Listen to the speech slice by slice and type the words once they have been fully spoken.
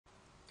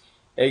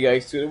Hey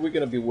guys, today we're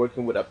going to be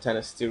working with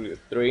Aptana Studio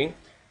 3.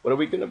 What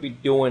we're going to be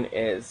doing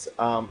is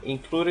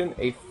including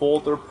a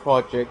folder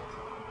project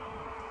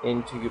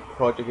into your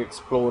Project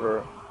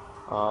Explorer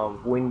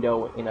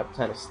window in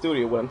Aptana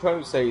Studio. What I'm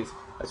trying to say is,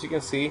 as you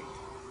can see,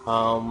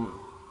 um,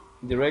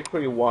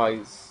 directory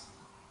wise,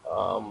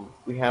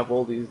 we have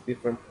all these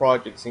different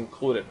projects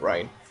included,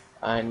 right?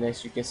 And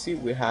as you can see,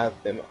 we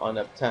have them on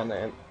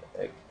Aptana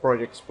and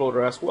Project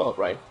Explorer as well,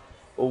 right?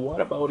 But what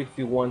about if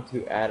you want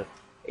to add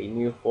a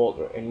new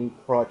folder, a new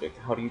project?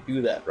 How do you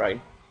do that,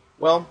 right?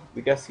 Well,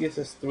 we got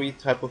CSS3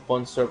 type of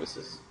font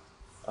services.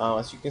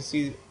 As you can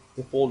see,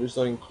 the folders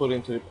are included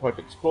into the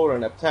Project Explorer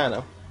and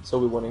Aptana, so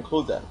we want to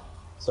include that.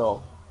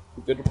 So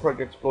we go to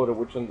Project Explorer,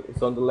 which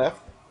is on the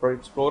left,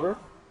 Project Explorer,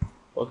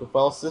 go to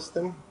File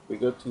System, we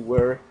go to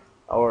where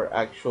our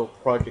actual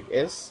project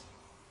is,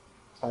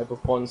 type of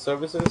font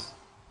services,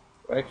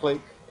 right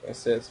click, it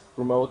says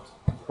Promote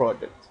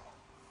Project.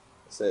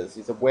 It says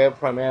it's a web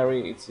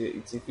primary, it's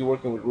if you're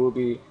working with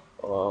Ruby,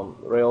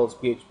 Rails,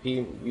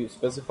 PHP, you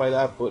specify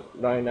that, but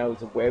right now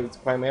it's a web, it's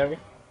primary.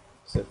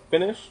 So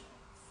finish,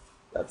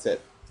 that's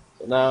it.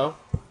 So now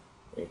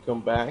you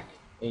come back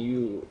and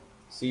you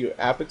see your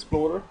App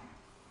Explorer,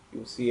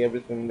 you'll see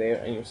everything there,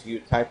 and you'll see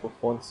your type of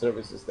font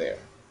services there.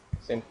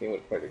 Same thing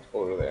with Project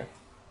Explorer there.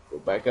 Go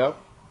back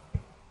up,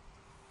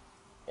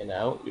 and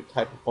now your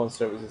type of font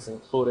service is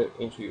included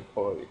into your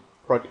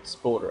Project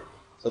Explorer.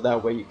 So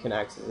that way you can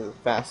access it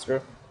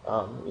faster.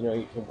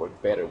 You can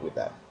work better with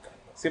that.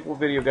 Simple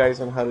video, guys,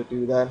 on how to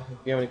do that.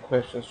 If you have any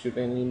questions, shoot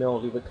me an email,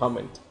 leave a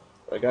comment.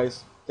 Alright,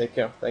 guys, take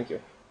care. Thank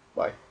you.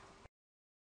 Bye.